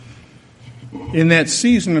In that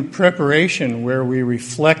season of preparation where we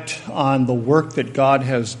reflect on the work that God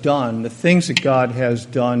has done, the things that God has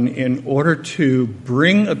done in order to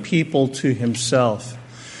bring a people to himself,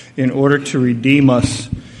 in order to redeem us.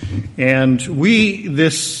 And we,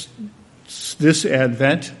 this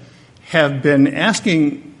Advent, have been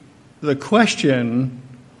asking the question,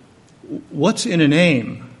 what's in a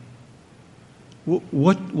name?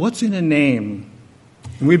 What's in a name?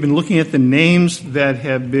 And we've been looking at the names that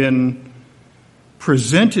have been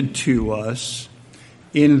presented to us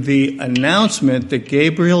in the announcement that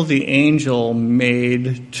Gabriel the angel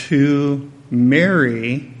made to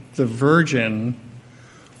Mary, the virgin,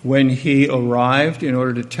 when he arrived in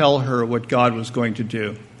order to tell her what God was going to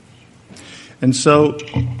do. And so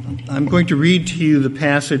I'm going to read to you the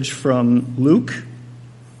passage from Luke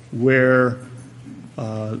where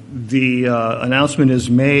the announcement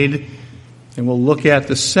is made, and we'll look at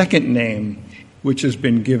the second name which has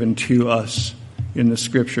been given to us in the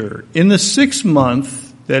Scripture. In the 6th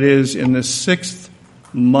month, that is, in the 6th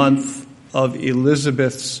month of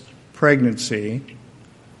Elizabeth's pregnancy,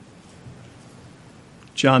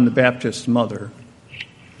 John the Baptist's mother,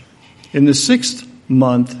 in the 6th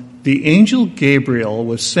month, the angel Gabriel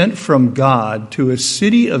was sent from God to a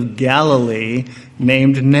city of Galilee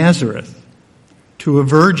named Nazareth, to a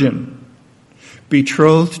virgin,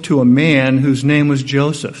 betrothed to a man whose name was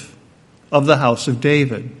Joseph, of the house of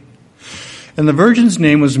David. And the virgin's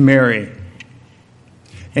name was Mary.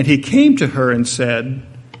 And he came to her and said,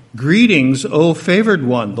 "Greetings, O favored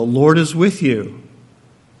one, the Lord is with you."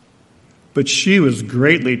 But she was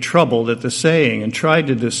greatly troubled at the saying and tried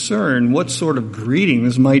to discern what sort of greeting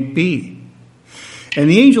this might be. And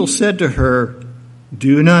the angel said to her,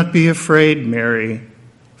 "Do not be afraid, Mary,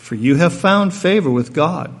 for you have found favor with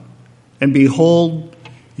God. And behold,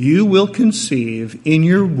 you will conceive in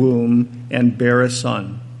your womb and bear a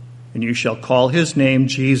son, and you shall call his name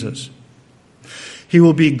Jesus. He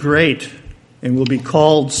will be great and will be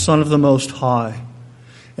called Son of the Most High.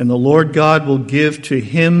 And the Lord God will give to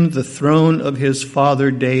him the throne of his father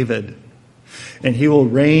David. And he will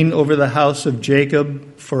reign over the house of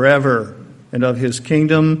Jacob forever, and of his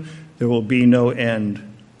kingdom there will be no end."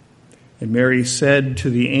 And Mary said to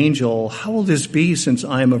the angel, "How will this be, since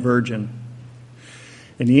I am a virgin?"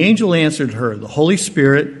 And the angel answered her, "The Holy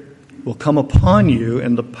Spirit will come upon you,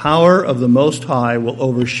 and the power of the Most High will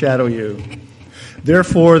overshadow you.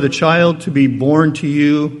 Therefore, the child to be born to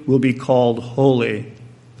you will be called Holy,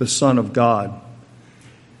 the Son of God.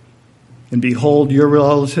 And behold, your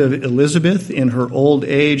relative Elizabeth, in her old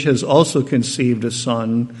age, has also conceived a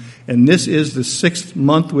son, and this is the 6th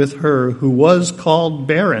month with her who was called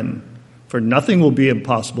barren, for nothing will be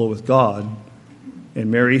impossible with God." And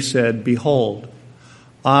Mary said, "Behold,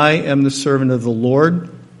 I am the servant of the Lord.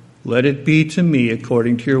 Let it be to me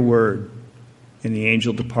according to your word." And the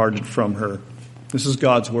angel departed from her. This is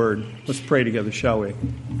God's word. Let's pray together, shall we?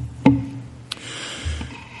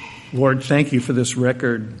 Lord, thank you for this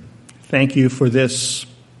record. Thank you for this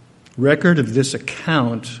record of this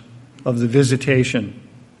account of the visitation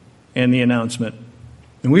and the announcement.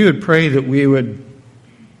 And we would pray that we would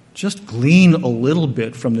just glean a little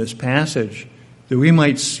bit from this passage, that we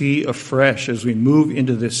might see afresh as we move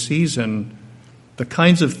into this season the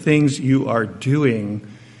kinds of things you are doing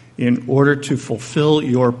in order to fulfill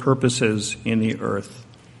your purposes in the earth.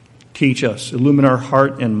 Teach us, illumine our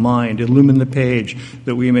heart and mind, illumine the page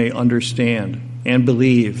that we may understand and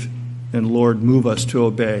believe. And Lord, move us to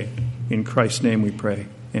obey. In Christ's name we pray.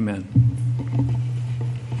 Amen.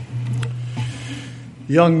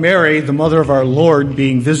 Young Mary, the mother of our Lord,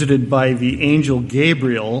 being visited by the angel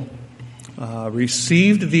Gabriel,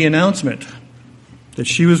 received the announcement that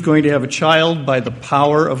she was going to have a child by the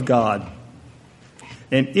power of God.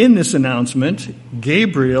 And in this announcement,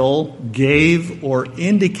 Gabriel gave or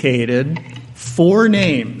indicated 4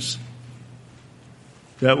 names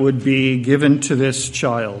that would be given to this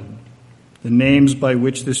child, the names by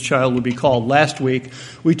which this child would be called. Last week,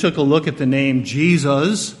 we took a look at the name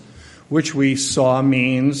Jesus, which we saw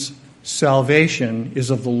means salvation is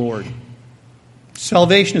of the Lord.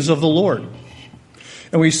 Salvation is of the Lord.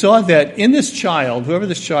 And we saw that in this child, whoever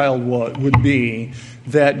this child would be,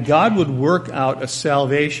 that God would work out a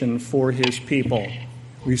salvation for his people.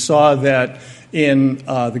 We saw that in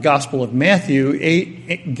the Gospel of Matthew,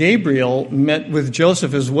 Gabriel met with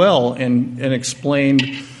Joseph as well and explained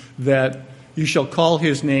that you shall call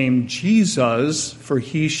his name Jesus, for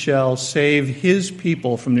he shall save his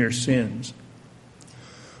people from their sins.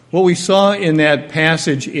 What we saw in that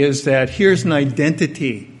passage is that here's an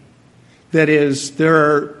identity. That is,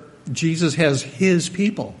 Jesus has his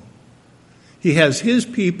people. He has his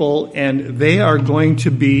people, and he's going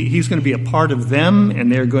to be a part of them,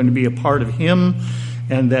 and they're going to be a part of him,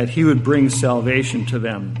 and that he would bring salvation to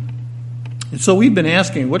them. And so we've been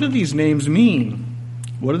asking, what do these names mean?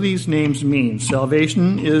 What do these names mean?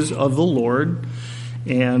 Salvation is of the Lord,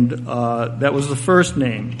 and that was the first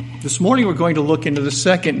name. This morning we're going to look into the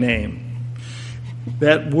second name.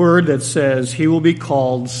 That word that says, he will be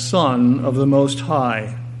called Son of the Most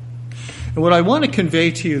High. And what I want to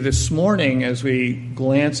convey to you this morning as we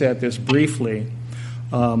glance at this briefly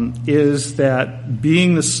is that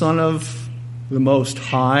being the Son of the Most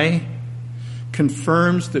High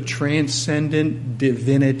confirms the transcendent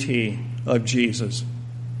divinity of Jesus.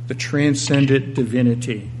 The transcendent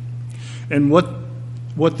divinity. And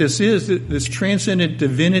what this is, this transcendent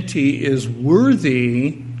divinity is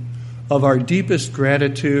worthy of our deepest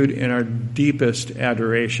gratitude and our deepest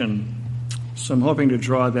adoration. So I'm hoping to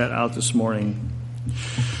draw that out this morning.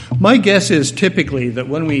 My guess is typically that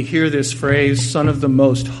when we hear this phrase, Son of the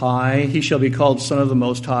Most High, he shall be called Son of the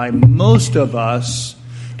Most High, most of us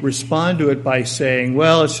respond to it by saying,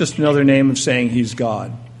 well, it's just another name of saying he's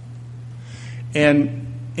God.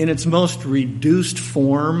 And in its most reduced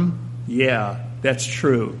form, yeah, that's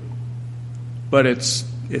true. But it's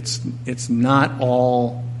not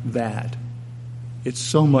all that. It's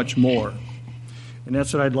so much more. And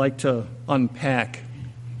that's what I'd like to unpack.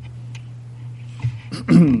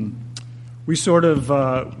 Since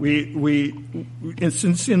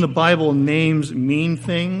in the Bible names mean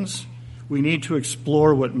things, we need to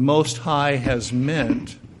explore what Most High has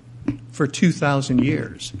meant for 2,000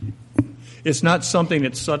 years. It's not something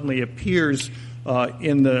that suddenly appears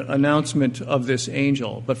in the announcement of this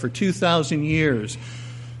angel, but for 2,000 years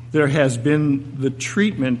there has been the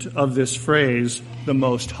treatment of this phrase, the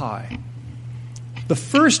Most High. The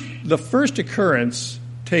first occurrence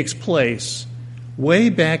takes place way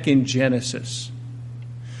back in Genesis,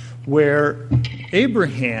 where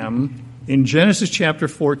Abraham, in Genesis chapter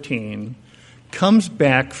 14, comes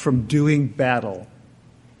back from doing battle.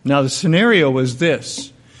 Now, the scenario was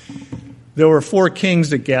this. There were 4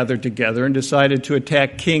 kings that gathered together and decided to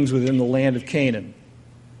attack kings within the land of Canaan.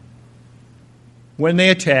 When they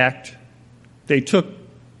attacked, they took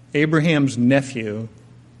Abraham's nephew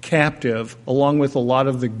captive, along with a lot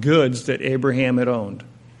of the goods that Abraham had owned.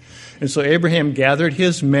 And so Abraham gathered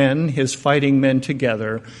his men, his fighting men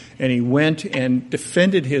together, and he went and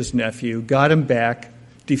defended his nephew, got him back,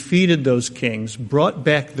 defeated those kings, brought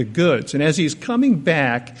back the goods. And as he's coming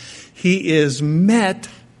back, he is met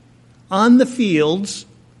on the fields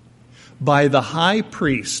by the high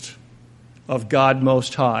priest of God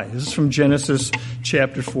Most High. This is from Genesis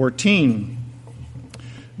chapter 14.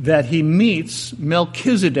 That he meets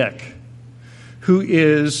Melchizedek, who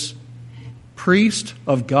is priest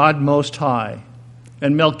of God Most High.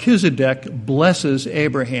 And Melchizedek blesses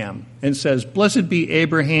Abraham and says, "Blessed be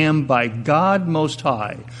Abraham by God Most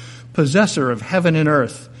High, possessor of heaven and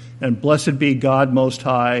earth, and blessed be God Most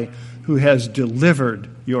High, who has delivered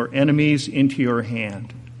your enemies into your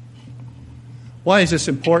hand." Why is this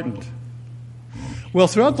important? Well,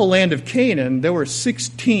 throughout the land of Canaan, there were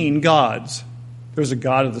 16 gods. There was a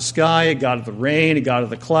god of the sky, a god of the rain, a god of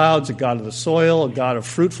the clouds, a god of the soil, a god of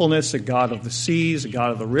fruitfulness, a god of the seas, a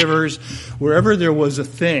god of the rivers. Wherever there was a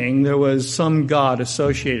thing, there was some god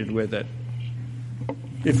associated with it.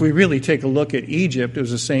 If we really take a look at Egypt, it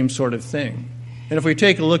was the same sort of thing. And if we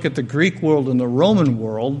take a look at the Greek world and the Roman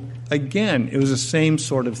world, again, it was the same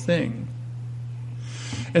sort of thing.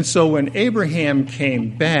 And so when Abraham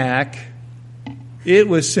came back, it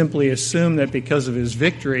was simply assumed that because of his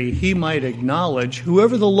victory, he might acknowledge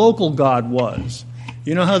whoever the local god was.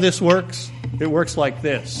 You know how this works? It works like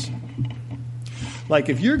this. Like,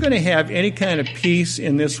 if you're going to have any kind of peace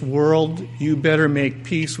in this world, you better make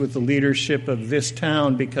peace with the leadership of this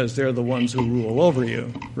town because they're the ones who rule over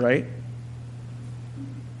you, right?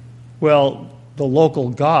 Well, the local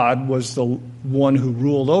god was the one who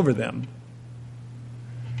ruled over them.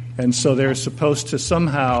 And so they're supposed to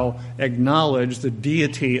somehow acknowledge the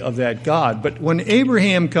deity of that God. But when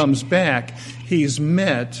Abraham comes back, he's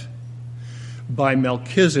met by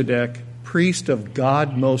Melchizedek, priest of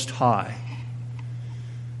God Most High.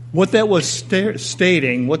 What that was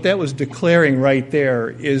stating, what that was declaring right there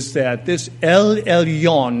is that this El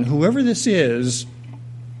Elyon, whoever this is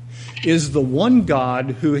the one God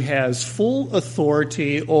who has full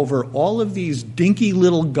authority over all of these dinky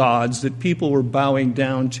little gods that people were bowing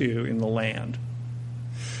down to in the land.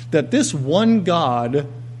 That this one God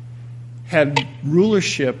had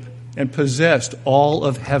rulership and possessed all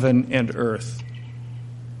of heaven and earth.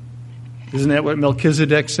 Isn't that what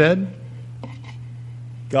Melchizedek said?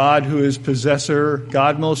 God who is possessor,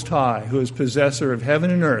 God Most High, who is possessor of heaven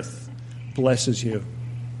and earth, blesses you.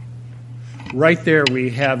 Right there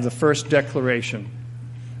we have the first declaration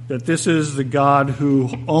that this is the God who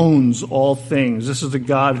owns all things. This is the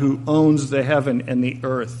God who owns the heaven and the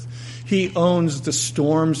earth. He owns the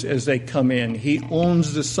storms as they come in. He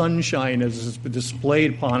owns the sunshine as it's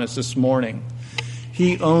displayed upon us this morning.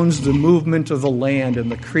 He owns the movement of the land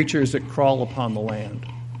and the creatures that crawl upon the land.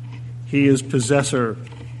 He is possessor,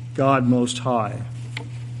 God Most High.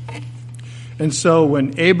 And so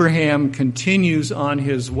when Abraham continues on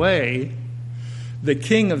his way, the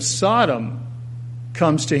king of Sodom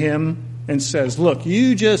comes to him and says, look,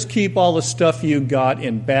 you just keep all the stuff you got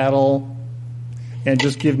in battle and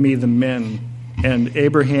just give me the men. And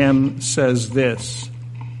Abraham says this.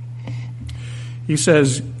 He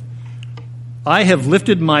says, I have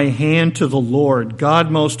lifted my hand to the Lord,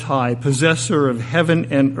 God Most High, possessor of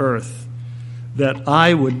heaven and earth, that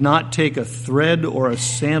I would not take a thread or a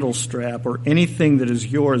sandal strap or anything that is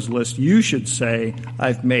yours, lest you should say,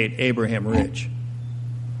 I've made Abraham rich.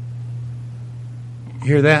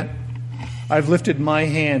 Hear that? I've lifted my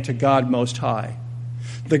hand to God Most High,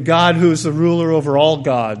 the God who is the ruler over all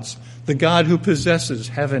gods, the God who possesses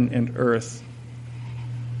heaven and earth.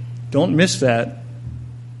 Don't miss that.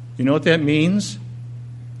 You know what that means?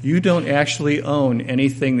 You don't actually own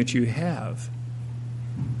anything that you have.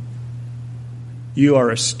 You are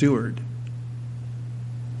a steward.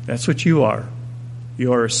 That's what you are.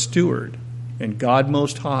 You are a steward, and God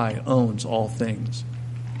Most High owns all things.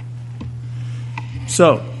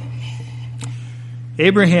 So,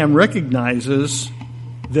 Abraham recognizes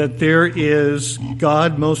that there is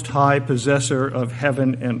God Most High, possessor of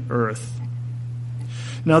heaven and earth.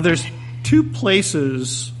 Now, there's two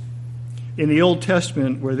places in the Old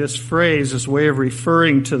Testament where this phrase, this way of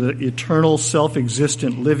referring to the eternal,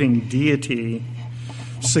 self-existent, living deity,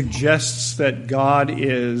 suggests that God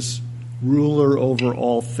is ruler over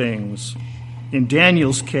all things. In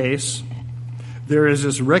Daniel's case, there is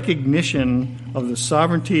this recognition of the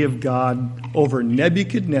sovereignty of God over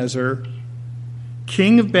Nebuchadnezzar,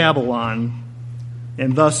 king of Babylon,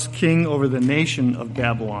 and thus king over the nation of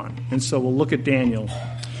Babylon. And so we'll look at Daniel.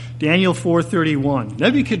 Daniel 4:31.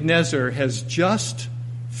 Nebuchadnezzar has just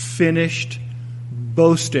finished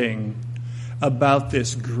boasting about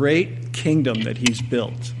this great kingdom that he's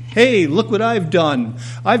built. Hey, look what I've done.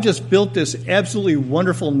 I've just built this absolutely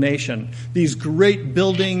wonderful nation. These great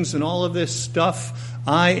buildings and all of this stuff.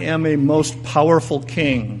 I am a most powerful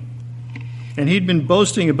king. And he'd been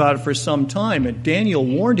boasting about it for some time. And Daniel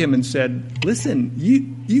warned him and said, listen,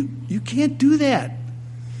 you can't do that.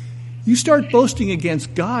 You start boasting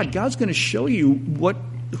against God, God's going to show you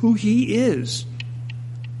who he is.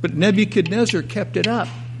 But Nebuchadnezzar kept it up.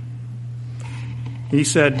 He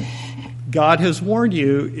said, God has warned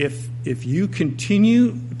you, if you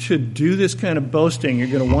continue to do this kind of boasting, you're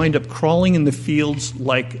going to wind up crawling in the fields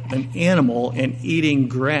like an animal and eating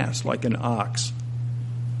grass like an ox.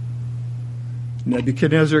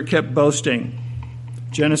 Nebuchadnezzar kept boasting.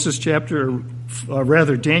 Daniel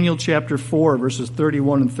chapter 4, verses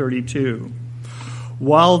 31 and 32.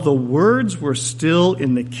 While the words were still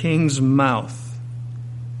in the king's mouth,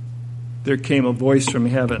 there came a voice from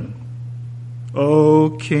heaven.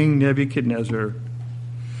 O King Nebuchadnezzar,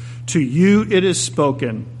 to you it is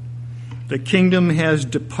spoken, the kingdom has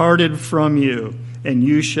departed from you, and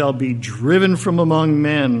you shall be driven from among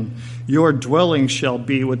men. Your dwelling shall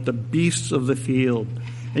be with the beasts of the field,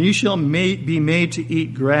 and you shall be made to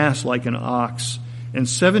eat grass like an ox, and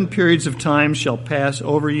 7 periods of time shall pass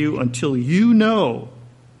over you until you know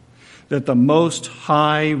that the Most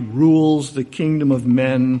High rules the kingdom of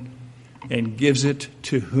men and gives it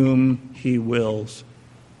to whom he wills.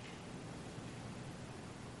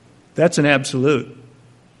 That's an absolute.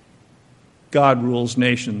 God rules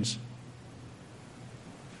nations.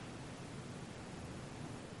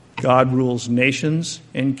 God rules nations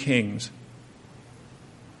and kings.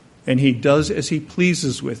 And he does as he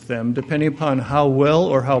pleases with them, depending upon how well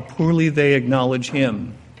or how poorly they acknowledge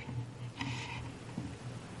him.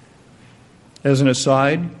 As an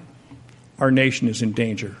aside, our nation is in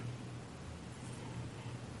danger.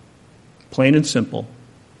 Plain and simple.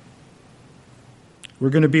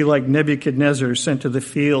 We're going to be like Nebuchadnezzar, sent to the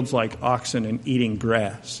fields like oxen and eating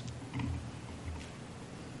grass.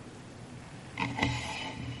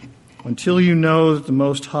 Until you know that the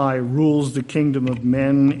Most High rules the kingdom of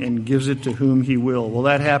men and gives it to whom he will. Well,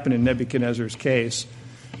 that happened in Nebuchadnezzar's case.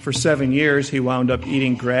 For 7 years, he wound up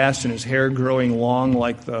eating grass and his hair growing long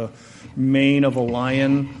like the mane of a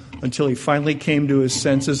lion, until he finally came to his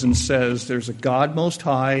senses and says, there's a God Most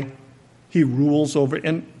High, He rules over,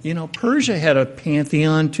 and Persia had a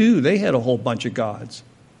pantheon too. They had a whole bunch of gods.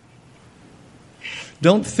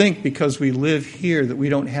 Don't think because we live here that we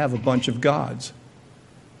don't have a bunch of gods.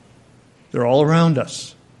 They're all around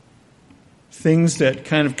us. Things that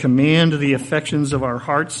kind of command the affections of our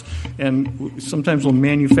hearts, and sometimes we'll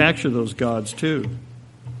manufacture those gods too.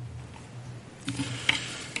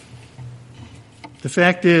 The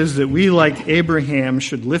fact is that we, like Abraham,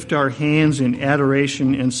 should lift our hands in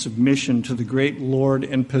adoration and submission to the great Lord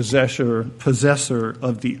and possessor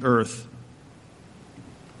of the earth.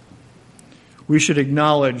 We should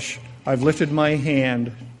acknowledge, I've lifted my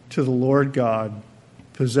hand to the Lord God,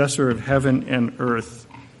 possessor of heaven and earth,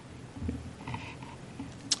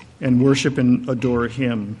 and worship and adore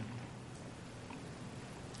him.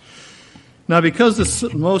 Now, because the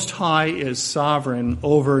Most High is sovereign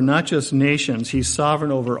over not just nations, he's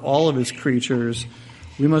sovereign over all of his creatures,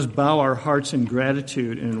 we must bow our hearts in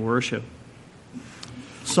gratitude and in worship.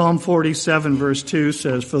 Psalm 47 verse 2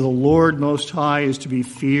 says, "For the Lord Most High is to be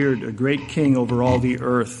feared, a great king over all the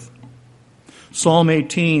earth." Psalm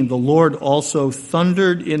 18, "The Lord also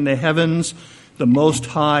thundered in the heavens, the Most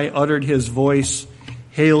High uttered his voice,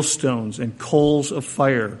 hailstones and coals of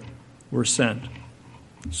fire were sent."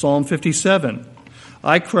 Psalm 57,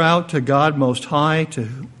 "I cry out to God Most High,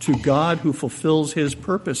 to God who fulfills his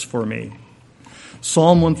purpose for me."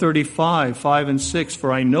 Psalm 135, 5 and 6,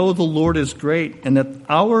 "For I know the Lord is great, and that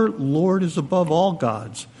our Lord is above all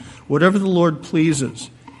gods. Whatever the Lord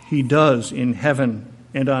pleases, he does in heaven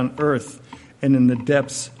and on earth and in the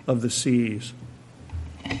depths of the seas."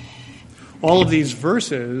 All of these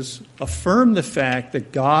verses affirm the fact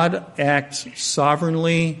that God acts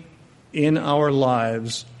sovereignly in our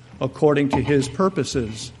lives according to his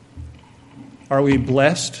purposes. Are we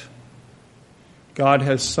blessed? God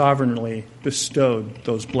has sovereignly bestowed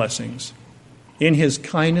those blessings. In his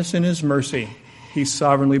kindness and his mercy, he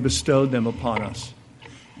sovereignly bestowed them upon us.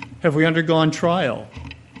 Have we undergone trial?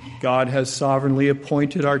 God has sovereignly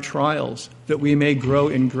appointed our trials that we may grow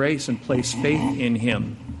in grace and place faith in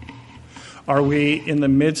him. Are we in the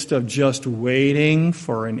midst of just waiting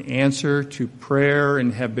for an answer to prayer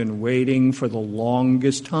and have been waiting for the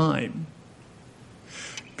longest time?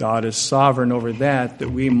 God is sovereign over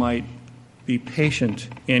that we might be patient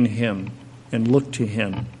in him and look to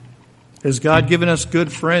him. Has God given us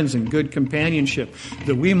good friends and good companionship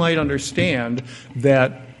that we might understand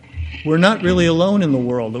that we're not really alone in the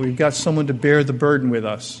world, that we've got someone to bear the burden with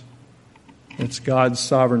us? It's God's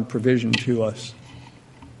sovereign provision to us.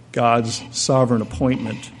 God's sovereign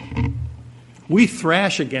appointment. We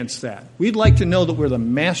thrash against that. We'd like to know that we're the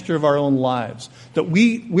master of our own lives, that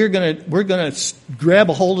we're going to grab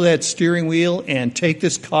a hold of that steering wheel and take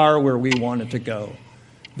this car where we want it to go.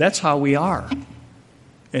 That's how we are.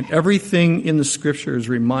 And everything in the Scriptures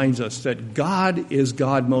reminds us that God is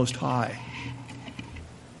God Most High.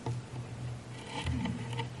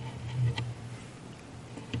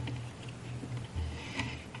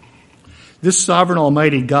 This sovereign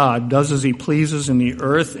almighty God does as he pleases in the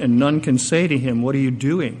earth, and none can say to him, "What are you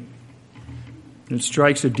doing?" And it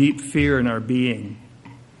strikes a deep fear in our being.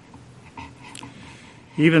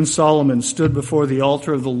 Even Solomon stood before the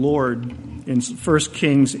altar of the Lord in 1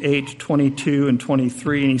 Kings 8:22 and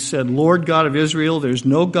 23, and he said, "Lord God of Israel, there's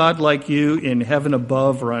no God like you in heaven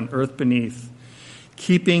above or on earth beneath,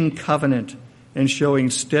 keeping covenant and showing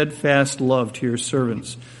steadfast love to your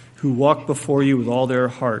servants who walk before you with all their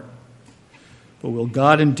heart. But will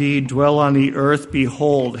God indeed dwell on the earth?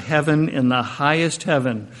 Behold, heaven and the highest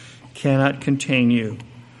heaven cannot contain you.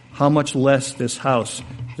 How much less this house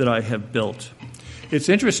that I have built?" It's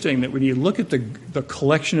interesting that when you look at the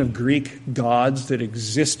collection of Greek gods that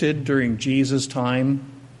existed during Jesus' time,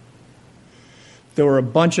 there were a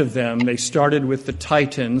bunch of them. They started with the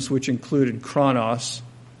Titans, which included Kronos,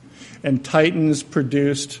 and Titans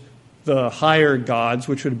produced the higher gods,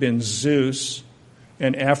 which would have been Zeus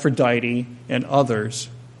and Aphrodite and others.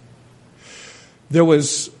 There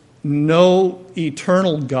was no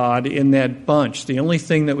eternal God in that bunch. The only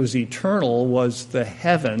thing that was eternal was the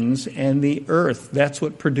heavens and the earth. That's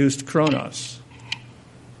what produced Kronos.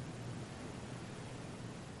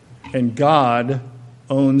 And God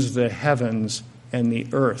owns the heavens and the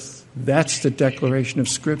earth. That's the declaration of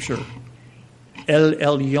Scripture. El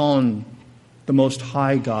Elyon, the Most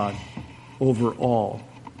High God over all.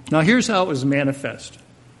 Now here's how it was manifest.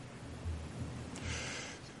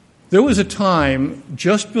 There was a time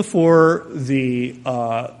just before the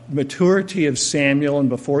maturity of Samuel and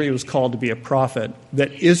before he was called to be a prophet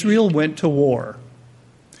that Israel went to war.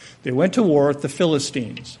 They went to war with the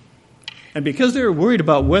Philistines. And because they were worried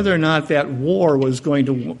about whether or not that war was going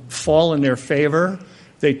to fall in their favor,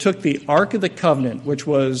 they took the Ark of the Covenant, which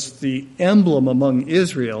was the emblem among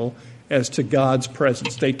Israel as to God's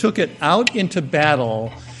presence. They took it out into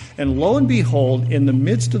battle, and lo and behold, in the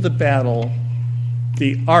midst of the battle,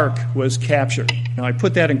 the Ark was captured. Now, I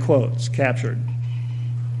put that in quotes, captured.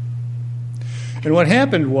 And what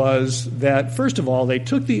happened was that, first of all, they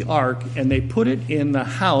took the Ark and they put it in the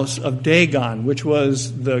house of Dagon, which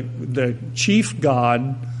was the chief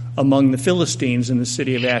god among the Philistines in the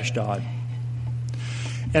city of Ashdod.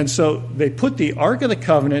 And so they put the Ark of the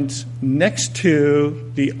Covenant next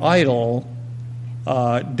to the idol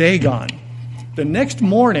Dagon. The next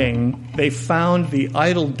morning, they found the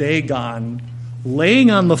idol Dagon laying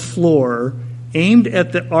on the floor, aimed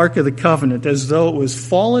at the Ark of the Covenant, as though it was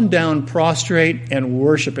fallen down prostrate and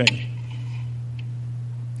worshiping.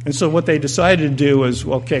 And so what they decided to do was,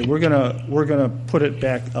 okay, we're gonna put it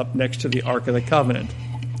back up next to the Ark of the Covenant.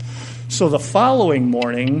 So the following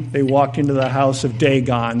morning, they walked into the house of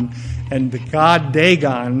Dagon, and the god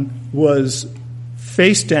Dagon was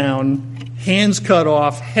face down, hands cut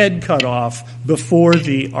off, head cut off, before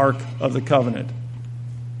the Ark of the Covenant.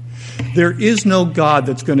 There is no God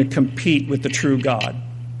that's going to compete with the true God.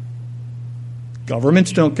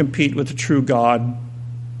 Governments don't compete with the true God.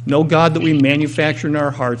 No God that we manufacture in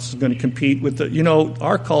our hearts is going to compete with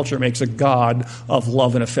our culture makes a God of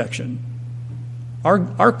love and affection.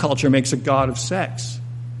 Our culture makes a God of sex.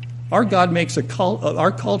 Our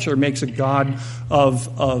culture makes a God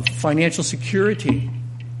of financial security.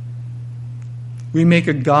 We make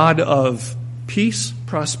a God of peace,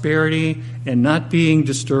 prosperity, and not being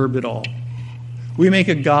disturbed at all. We make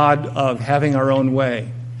a God of having our own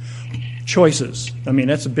way. Choices. I mean,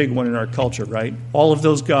 that's a big one in our culture, right? All of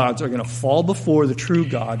those gods are going to fall before the true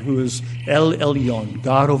God, who is El Elyon,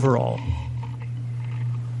 God over all.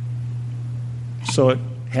 So it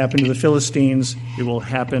happened to the Philistines. It will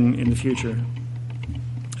happen in the future.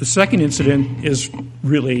 The second incident is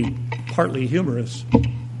really partly humorous.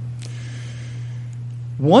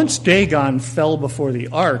 Once Dagon fell before the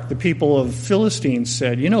ark, the people of Philistines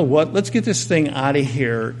said, you know what, let's get this thing out of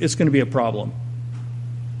here. It's going to be a problem.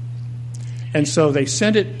 And so they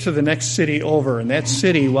sent it to the next city over, and that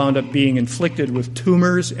city wound up being inflicted with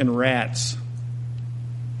tumors and rats.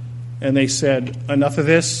 And they said, enough of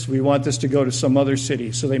this, we want this to go to some other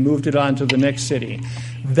city. So they moved it on to the next city.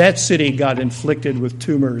 That city got inflicted with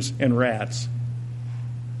tumors and rats.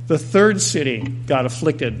 The third city got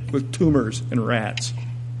afflicted with tumors and rats.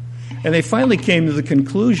 And they finally came to the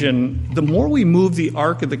conclusion, the more we move the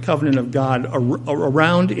Ark of the Covenant of God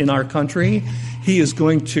around in our country, he is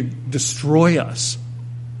going to destroy us.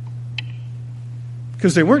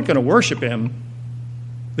 Because they weren't going to worship him.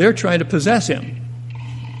 They're trying to possess him.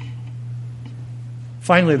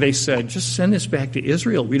 Finally, they said, just send this back to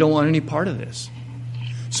Israel. We don't want any part of this.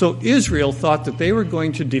 So Israel thought that they were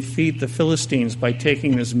going to defeat the Philistines by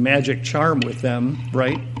taking this magic charm with them,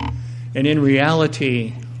 right? And in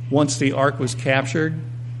reality, once the ark was captured,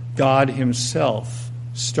 God himself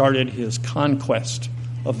started his conquest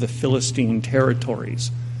of the Philistine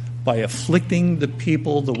territories by afflicting the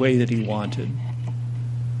people the way that he wanted.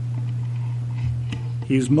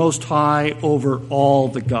 He's most high over all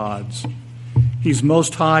the gods. He's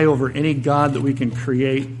most high over any god that we can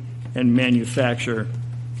create and manufacture.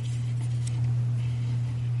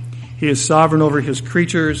 He is sovereign over his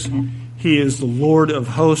creatures. He is the Lord of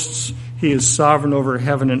hosts. He is sovereign over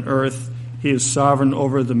heaven and earth. He is sovereign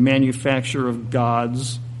over the manufacture of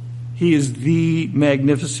gods. He is the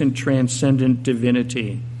magnificent, transcendent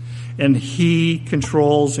divinity. And he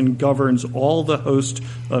controls and governs all the host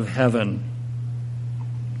of heaven.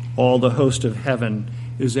 All the host of heaven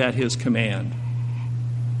is at his command.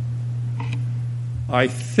 I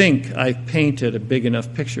think I've painted a big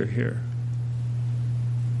enough picture here.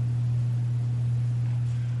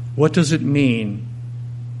 What does it mean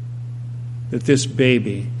that this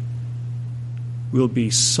baby will be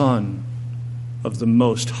Son of the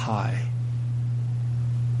Most High?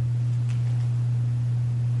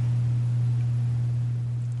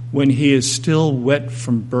 When he is still wet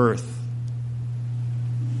from birth,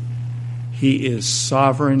 he is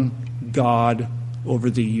sovereign God over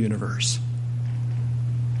the universe.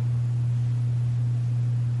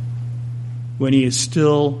 When he is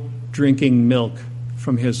still drinking milk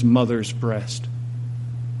from his mother's breast,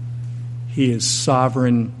 he is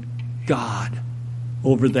sovereign God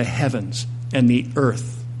over the heavens and the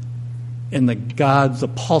earth and the gods, the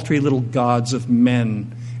paltry little gods of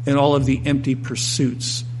men, and all of the empty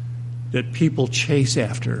pursuits that people chase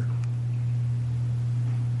after.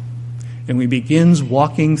 And when he begins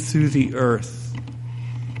walking through the earth,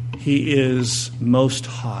 he is most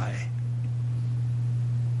high.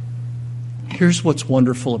 here's what's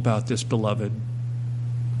wonderful about this, beloved.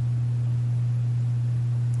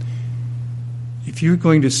 If you're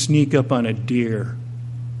going to sneak up on a deer,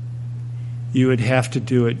 you would have to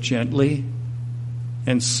do it gently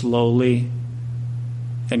and slowly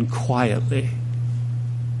and quietly,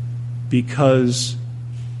 because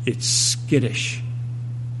it's skittish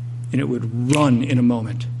and it would run in a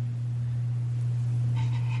moment.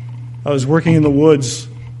 I was working in the woods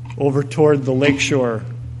over toward the lakeshore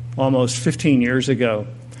almost 15 years ago,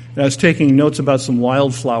 and I was taking notes about some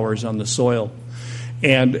wildflowers on the soil.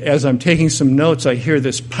 And as I'm taking some notes, I hear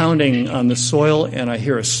this pounding on the soil, and I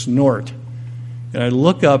hear a snort. And I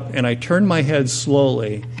look up, and I turn my head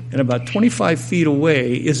slowly, and about 25 feet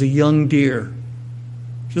away is a young deer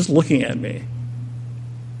just looking at me.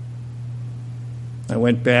 I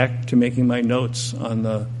went back to making my notes on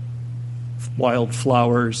the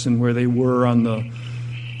wildflowers and where they were on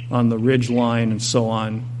the ridge line and so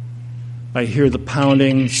on. I hear the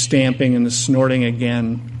pounding, stamping, and the snorting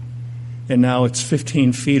again, and now it's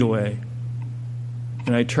 15 feet away.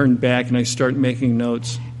 And I turn back and I start making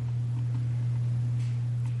notes.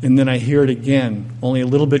 And then I hear it again, only a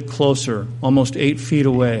little bit closer, almost 8 feet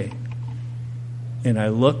away. And I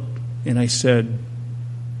looked and I said,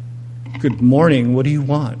 "Good morning, what do you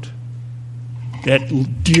want?"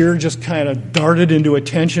 That deer just kind of darted into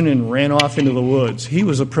attention and ran off into the woods. He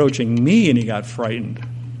was approaching me and he got frightened.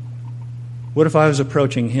 What if I was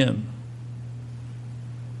approaching him?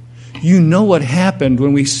 You know what happened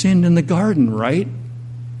when we sinned in the garden, right?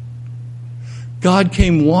 God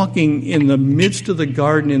came walking in the midst of the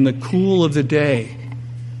garden in the cool of the day.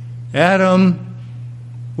 "Adam,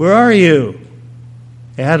 where are you?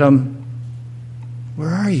 Adam, where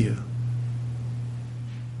are you?"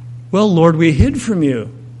 "Well, Lord, we hid from you."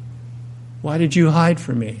 "Why did you hide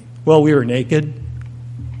from me?" "Well, we were naked."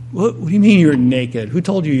 What do you mean you were naked? Who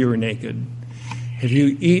told you were naked?" "Have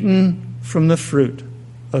you eaten from the fruit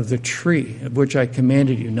of the tree of which I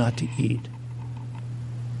commanded you not to eat?"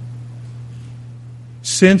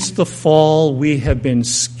 Since the fall, we have been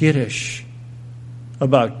skittish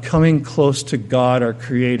about coming close to God, our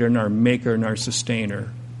Creator and our Maker and our Sustainer.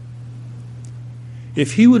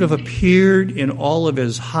 If he would have appeared in all of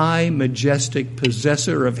his high, majestic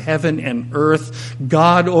possessor of heaven and earth,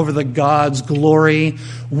 God over the gods' glory,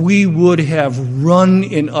 we would have run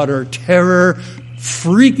in utter terror,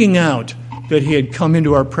 freaking out that he had come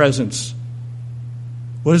into our presence.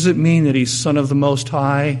 What does it mean that he's Son of the Most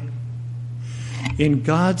High? In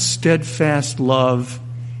God's steadfast love,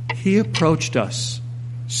 he approached us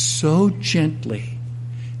so gently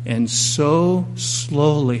and so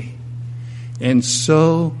slowly and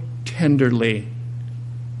so tenderly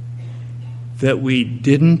that we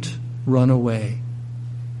didn't run away.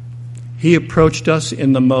 He approached us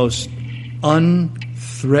in the most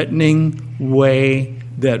unthreatening way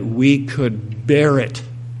that we could bear it,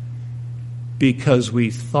 because we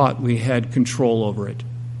thought we had control over it.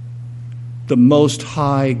 The Most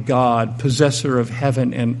High God, possessor of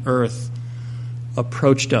heaven and earth,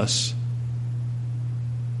 approached us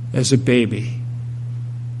as a baby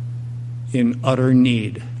in utter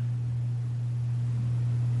need.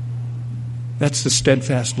 That's the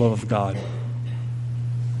steadfast love of God.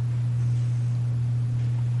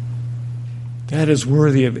 That is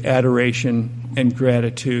worthy of adoration and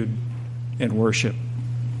gratitude and worship.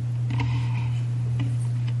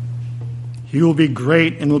 He will be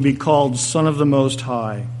great and will be called Son of the Most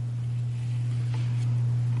High.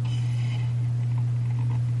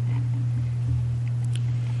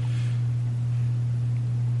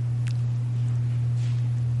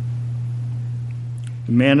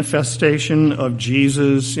 The manifestation of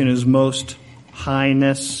Jesus in his most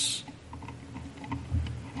highness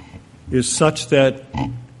is such that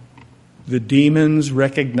the demons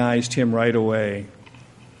recognized him right away.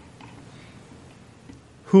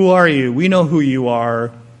 "Who are you? We know who you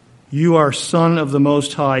are. You are Son of the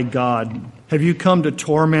Most High God. Have you come to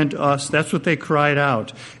torment us?" That's what they cried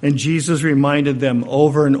out. And Jesus reminded them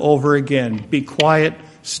over and over again, "Be quiet,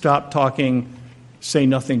 stop talking, say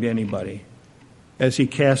nothing to anybody," as he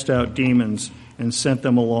cast out demons and sent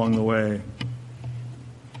them along the way.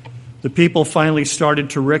 The people finally started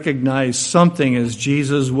to recognize something as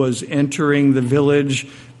Jesus was entering the village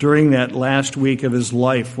during that last week of his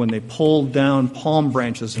life, when they pulled down palm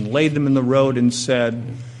branches and laid them in the road and said,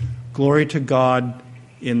 "Glory to God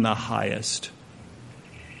in the highest.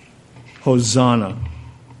 Hosanna,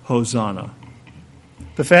 Hosanna."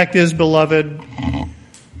 The fact is, beloved,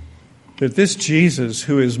 that this Jesus,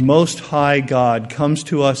 who is Most High God, comes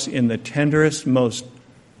to us in the tenderest, most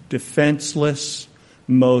defenseless,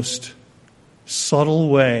 most subtle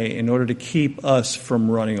way in order to keep us from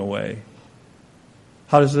running away.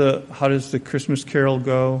 How does the Christmas carol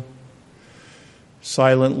go?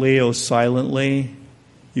 Silently, oh silently,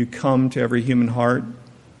 you come to every human heart.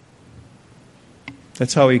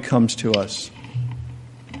 That's how he comes to us.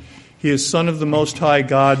 He is Son of the Most High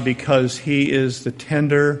God because he is the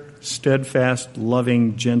tender, steadfast,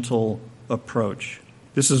 loving, gentle approach.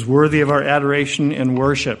 This is worthy of our adoration and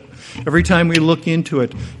worship. Every time we look into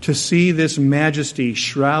it, to see this majesty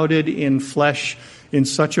shrouded in flesh in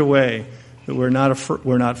such a way that we're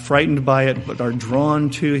not frightened by it, but are drawn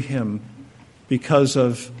to him because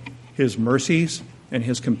of his mercies and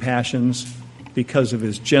his compassions, because of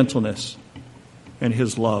his gentleness and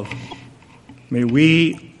his love. May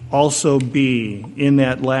we also be in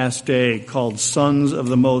that last day called sons of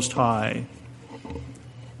the Most High,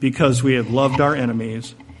 because we have loved our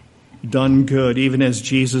enemies, done good, even as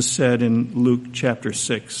Jesus said in Luke chapter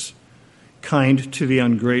 6, kind to the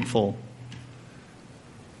ungrateful,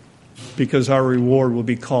 because our reward will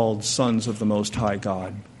be called sons of the Most High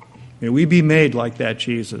God. May we be made like that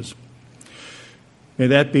Jesus. May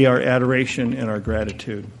that be our adoration and our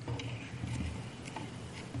gratitude.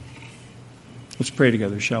 Let's pray together, shall we?